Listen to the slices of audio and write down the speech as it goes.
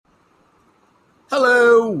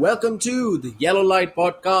welcome to the Yellow Light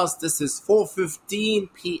Podcast. This is 4:15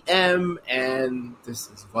 p.m. and this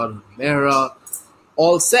is Varun Mehra.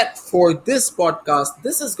 All set for this podcast.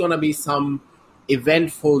 This is going to be some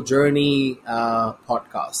eventful journey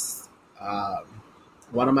podcast.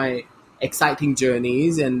 One of my exciting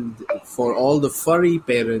journeys, and for all the furry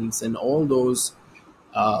parents and all those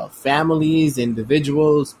families,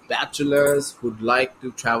 individuals, bachelors who'd like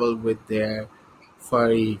to travel with their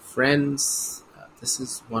furry friends. This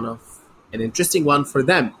is one of an interesting one for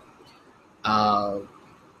them.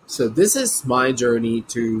 So this is my journey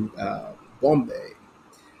to Bombay.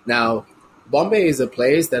 Now, Bombay is a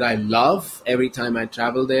place that I love. Every time I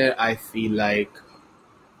travel there, I feel like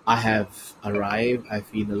I have arrived. I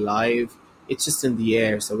feel alive. It's just in the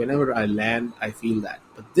air. So whenever I land, I feel that.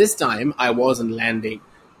 But this time, I wasn't landing.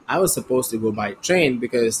 I was supposed to go by train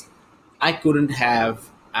because I couldn't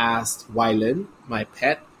have asked Wylan, my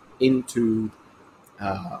pet, into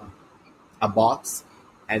a box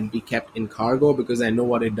and be kept in cargo because I know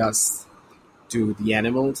what it does to the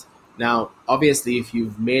animals. Now, obviously, if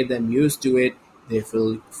you've made them used to it,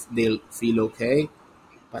 they'll feel okay.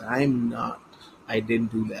 But I'm not. I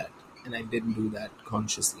didn't do that, and I didn't do that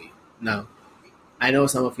consciously. Now, I know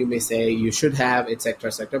some of you may say you should have, etc.,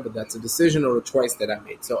 etc., but that's a decision or a choice that I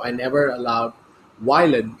made. So I never allowed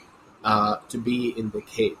Wylan to be in the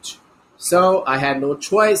cage. So I had no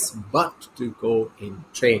choice but to go in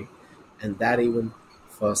train, and that even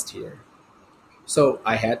first year. So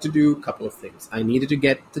I had to do a couple of things. I needed to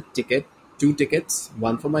get the ticket, two tickets,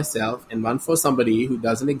 one for myself and one for somebody who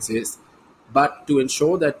doesn't exist, but to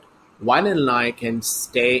ensure that Wylan and I can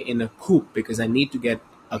stay in a coop because I need to get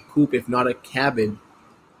a coop, if not a cabin.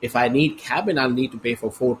 If I need cabin, I'll need to pay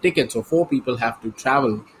for 4 tickets, so 4 people have to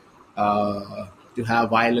travel to have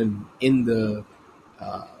Wylan in the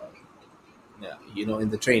in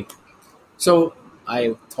the train. So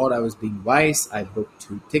I thought I was being wise. I booked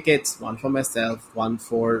 2 tickets, one for myself, one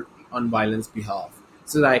for on Wylan's behalf,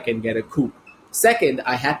 so that I can get a coupe. Second,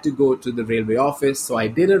 I had to go to the railway office, so I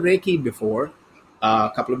did a recce before,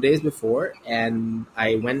 a couple of days before, and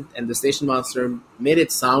I went, and the station master made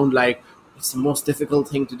it sound like it's the most difficult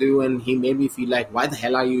thing to do, and he made me feel like, why the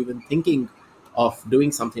hell are you even thinking of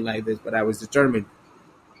doing something like this? But I was determined.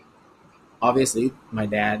 Obviously, my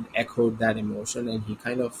dad echoed that emotion, and he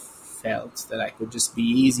kind of felt that I could just be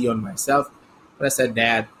easy on myself. But I said,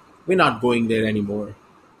 Dad, we're not going there anymore.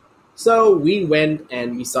 So we went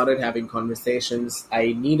and we started having conversations.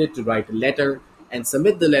 I needed to write a letter and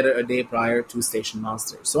submit the letter a day prior to station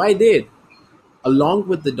master. So I did, along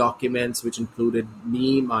with the documents, which included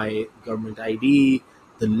me, my government ID,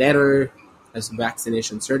 the letter as a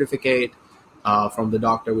vaccination certificate from the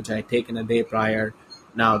doctor, which I had taken a day prior.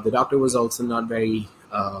 Now, the doctor was also not very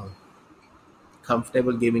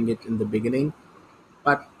comfortable giving it in the beginning,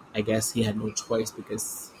 but I guess he had no choice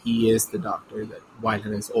because he is the doctor that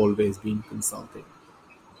Wylan has always been consulting.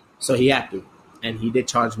 So he had to, and he did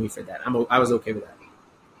charge me for that. I was okay with that.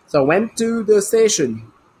 So I went to the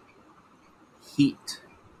station. Heat,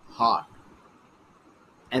 hot.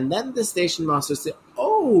 And then the station master said,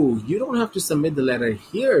 oh, you don't have to submit the letter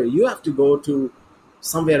here. You have to go to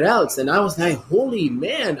somewhere else. And I was like, holy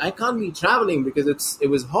man, I can't be traveling because it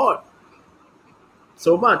was hot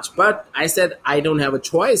so much. But I said, I don't have a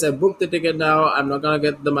choice. I booked the ticket now. I'm not going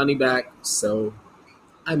to get the money back. So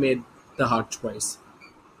I made the hard choice.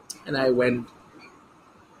 And I went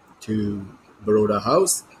to Baroda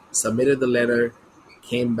House, submitted the letter,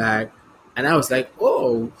 came back. And I was like,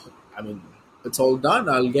 oh, it's all done.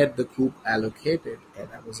 I'll get the coupe allocated. And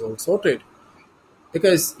I was all sorted.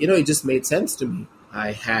 Because, it just made sense to me.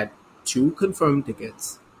 I had 2 confirmed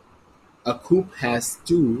tickets. A coupe has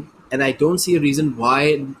 2. And I don't see a reason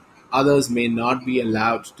why others may not be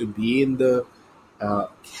allowed to be in the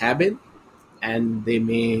cabin. And they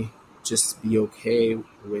may just be okay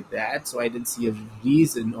with that. So I didn't see a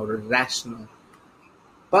reason or a rationale.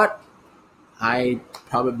 But I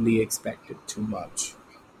probably expected too much.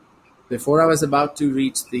 Before I was about to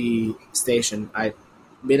reach the station, I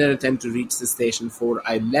made an attempt to reach the station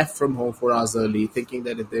I left from home 4 hours early, thinking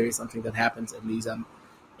that if there is something that happens, at least I'm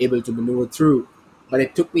able to maneuver through. But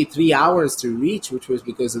it took me 3 hours to reach, which was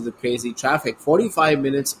because of the crazy traffic. 45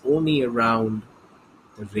 minutes only around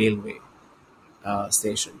the railway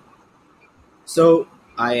station. So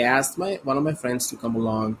I asked one of my friends to come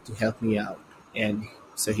along to help me out. And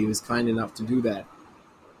so he was kind enough to do that.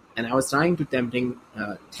 And I was trying to tempt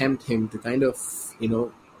him to kind of,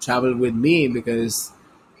 travel with me because,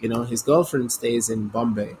 his girlfriend stays in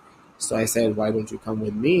Bombay. So I said, why don't you come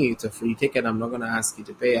with me? It's a free ticket. I'm not going to ask you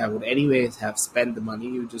to pay. I would anyways have spent the money.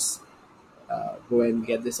 You just go and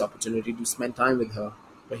get this opportunity to spend time with her.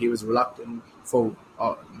 but he was reluctant for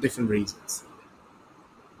different reasons.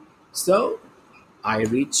 So I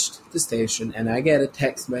reached the station and I get a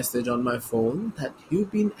text message on my phone that you've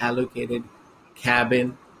been allocated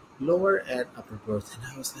cabin lower and upper berth. And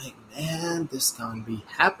I was like, man, this can't be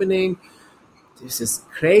happening. This is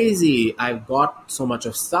crazy. I've got so much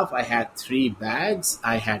of stuff. I had 3 bags.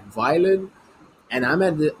 I had violin. And I'm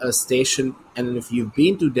at a station. And if you've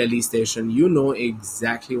been to Delhi station, you know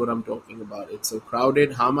exactly what I'm talking about. It's so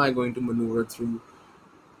crowded. How am I going to maneuver through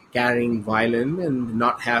carrying violin and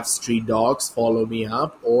not have street dogs follow me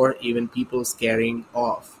up or even people scaring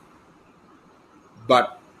off?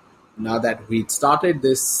 But now that we'd started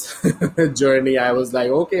this journey, I was like,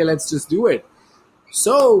 okay, let's just do it.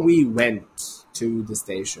 So we went to the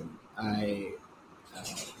station. I,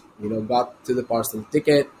 got to the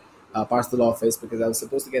parcel office because I was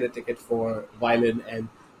supposed to get a ticket for violin, and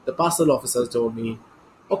the parcel officer told me,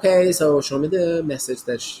 okay, so show me the message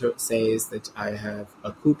that says that I have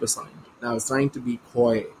a coupe assigned. And I was trying to be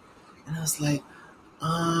coy, and I was like,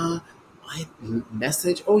 my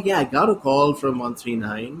message. Oh yeah, I got a call from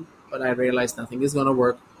 139, but I realized nothing is gonna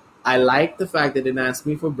work. I like the fact they didn't ask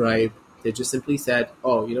me for bribe. They just simply said,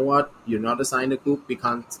 "Oh, you know what? You're not assigned a coupe. We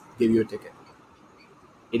can't give you a ticket."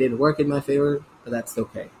 It didn't work in my favor, but that's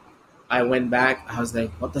okay. I went back. I was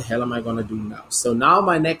like, "What the hell am I gonna do now?" So now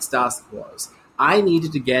my next task was I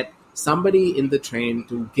needed to get somebody in the train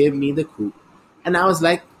to give me the coupe, and I was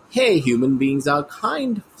like, "Hey, human beings are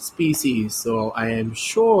kind species, so I am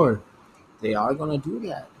sure they are gonna do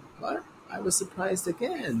that." But I was surprised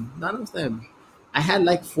again. None of them. I had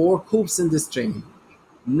like 4 coupes in this train.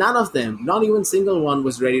 None of them, not even single one,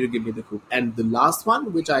 was ready to give me the coupe. And the last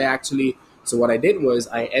one, which I actually, so what I did was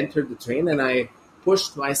I entered the train and I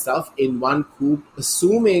pushed myself in one coupe,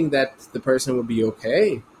 assuming that the person would be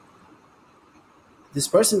okay. This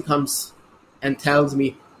person comes and tells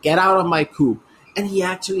me, "Get out of my coupe." And he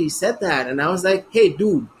actually said that. And I was like, "Hey,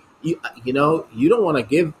 dude, you don't want to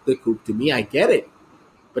give the coupe to me. I get it.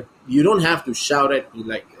 But you don't have to shout at me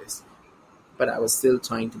like this." But I was still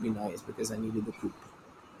trying to be nice because I needed the coupe.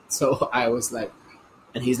 So I was like,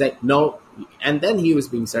 and he's like, "No." And then he was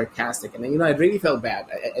being sarcastic. And, I really felt bad.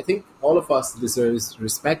 I think all of us deserves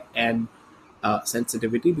respect and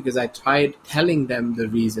sensitivity, because I tried telling them the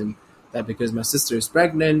reason that because my sister is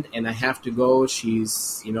pregnant and I have to go,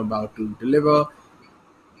 she's, about to deliver.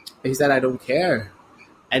 He said, "I don't care."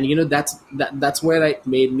 And, that's where it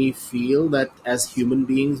made me feel that as human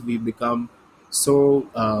beings, we become so,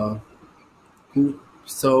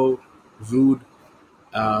 so rude.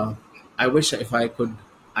 I wish if I could,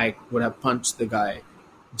 I would have punched the guy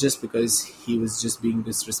just because he was just being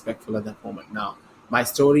disrespectful at that moment. Now, my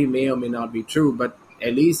story may or may not be true, but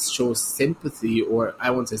at least show sympathy, or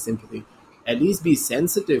I won't say sympathy, at least be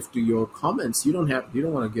sensitive to your comments. You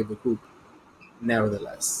don't want to give a coupe,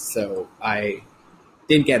 nevertheless. So I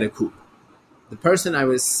didn't get a coupe. The person I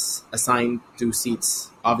was assigned 2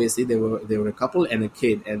 seats, obviously they were a couple and a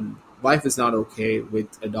kid, and wife is not okay with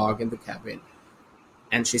a dog in the cabin.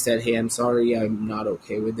 And she said, "Hey, I'm sorry, I'm not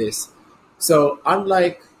okay with this." So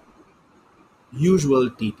unlike usual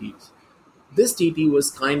TTs, this TT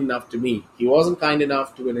was kind enough to me. He wasn't kind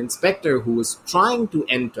enough to an inspector who was trying to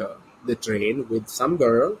enter the train with some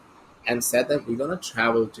girl and said that we're going to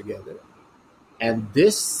travel together. And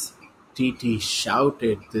this TT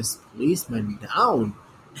shouted this policeman down.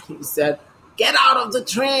 And he said, "Get out of the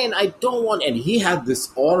train. I don't want..." And he had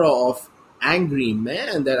this aura of angry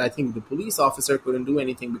man that I think the police officer couldn't do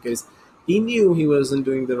anything because he knew he wasn't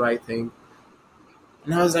doing the right thing.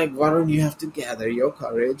 And I was like, "Varun, you have to gather your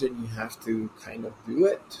courage and you have to kind of do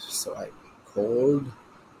it." So I called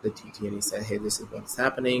the TT and he said, "Hey, this is what's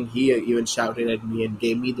happening." He even shouted at me and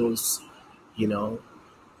gave me those,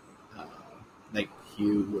 like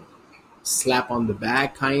you would slap on the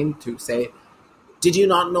back kind to say, "Did you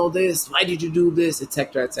not know this? Why did you do this?"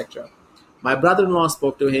 etc., etc. My brother-in-law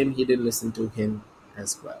spoke to him. He didn't listen to him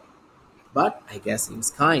as well. But I guess he was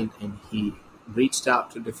kind and he reached out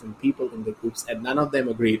to different people in the groups and none of them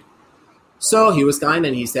agreed. So he was kind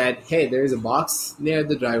and he said, "Hey, there is a box near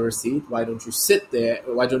the driver's seat. Why don't you sit there?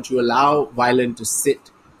 Why don't you allow Violin to sit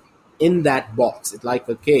in that box? It's like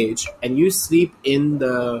a cage and you sleep in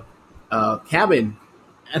the cabin."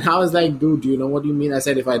 And I was like, "Dude, do you know what you mean?" I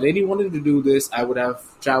said, "If I really wanted to do this, I would have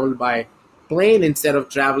traveled by plane instead of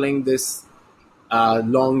traveling this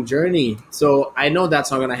long journey. So I know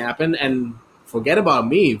that's not going to happen. And forget about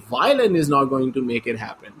me. Violin is not going to make it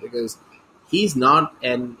happen because he's not,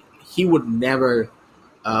 and he would never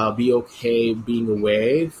be okay being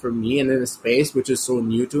away from me and in a space which is so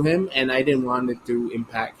new to him. And I didn't want it to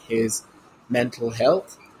impact his mental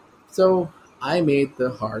health. So I made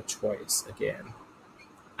the hard choice again.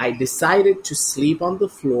 I decided to sleep on the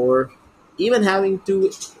floor, even having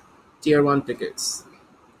two tier 1 tickets,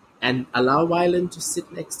 and allow Wylan to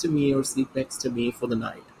sit next to me or sleep next to me for the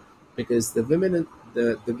night. Because the woman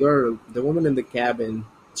in the cabin,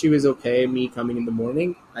 she was okay, me coming in the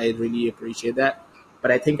morning. I really appreciate that.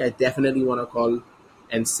 But I think I definitely want to call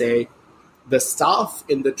and say the staff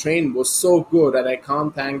in the train was so good, and I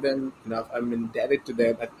can't thank them enough. I'm indebted to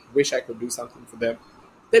them. I wish I could do something for them.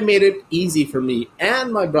 They made it easy for me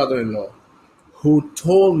and my brother-in-law, who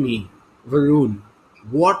told me, Varun,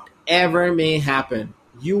 whatever may happen,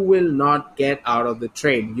 you will not get out of the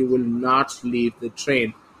train. You will not leave the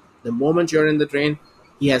train. The moment you're in the train,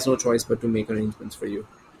 he has no choice but to make arrangements for you.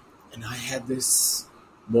 And I had this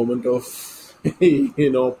moment of,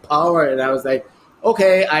 power, and I was like,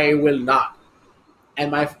 okay, I will not.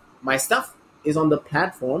 And my stuff is on the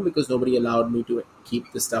platform because nobody allowed me to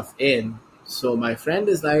keep the stuff in. So my friend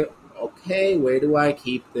is like, okay, where do I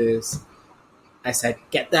keep this? I said,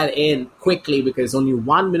 get that in quickly because only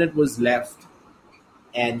 1 minute was left.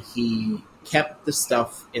 And he kept the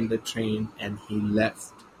stuff in the train and he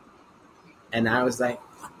left. And I was like,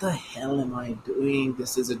 what the hell am I doing?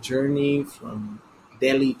 This is a journey from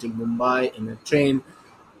Delhi to Mumbai in a train.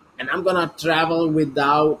 And I'm going to travel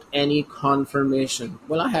without any confirmation.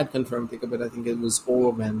 Well, I had confirmed ticket, but I think it was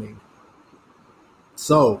overwhelming.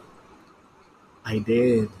 So I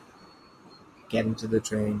did get into the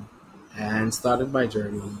train and started my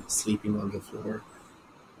journey sleeping on the floor.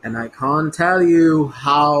 And I can't tell you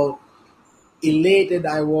how elated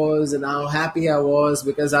I was and how happy I was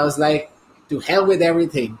because I was like, to hell with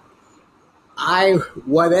everything.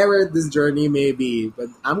 Whatever this journey may be, but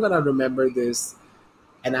I'm going to remember this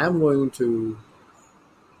and I'm going to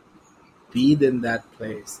be in that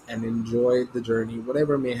place and enjoy the journey,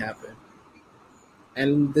 whatever may happen.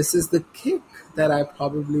 And this is the kick that I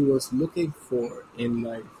probably was looking for in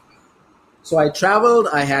life. So I traveled,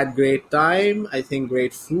 I had great time, I think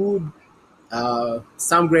great food,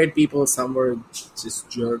 some great people, some were just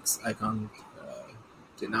jerks, I can't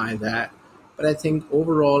deny that. But I think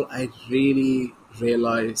overall I really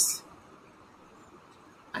realized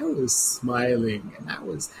I was smiling and I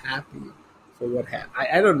was happy for what happened.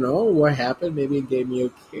 I don't know what happened, maybe it gave me a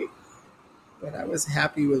kick, but I was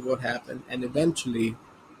happy with what happened. And eventually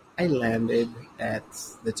I landed at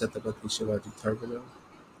the Chhatrapati Shivaji terminal.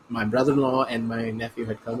 My brother-in-law and my nephew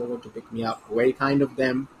had come over to pick me up. Very kind of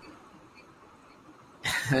them.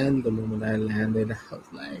 And the moment I landed, I was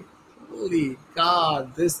like, holy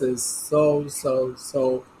God, this is so, so,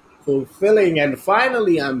 so fulfilling. And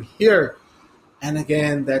finally, I'm here. And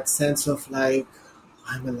again, that sense of like,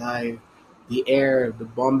 I'm alive. The air, the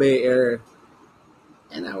Bombay air.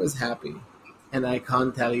 And I was happy. And I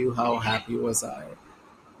can't tell you how happy was I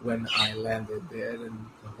when I landed there, and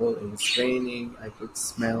it was raining. I could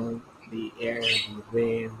smell the air, the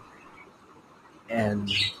rain, and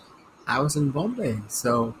I was in Bombay.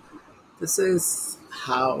 So this is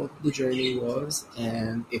how the journey was.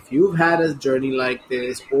 And if you've had a journey like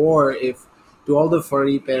this, or if to all the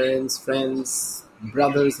furry parents, friends,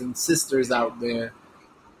 brothers and sisters out there,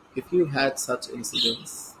 if you've had such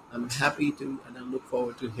incidents, I'm happy to, and I look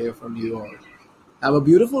forward to hear from you all. Have a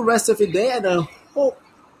beautiful rest of your day, and I hope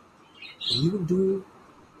you do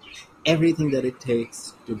everything that it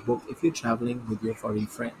takes to book if you're traveling with your furry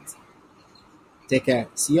friends. Take care.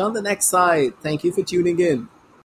 See you on the next side. Thank you for tuning in.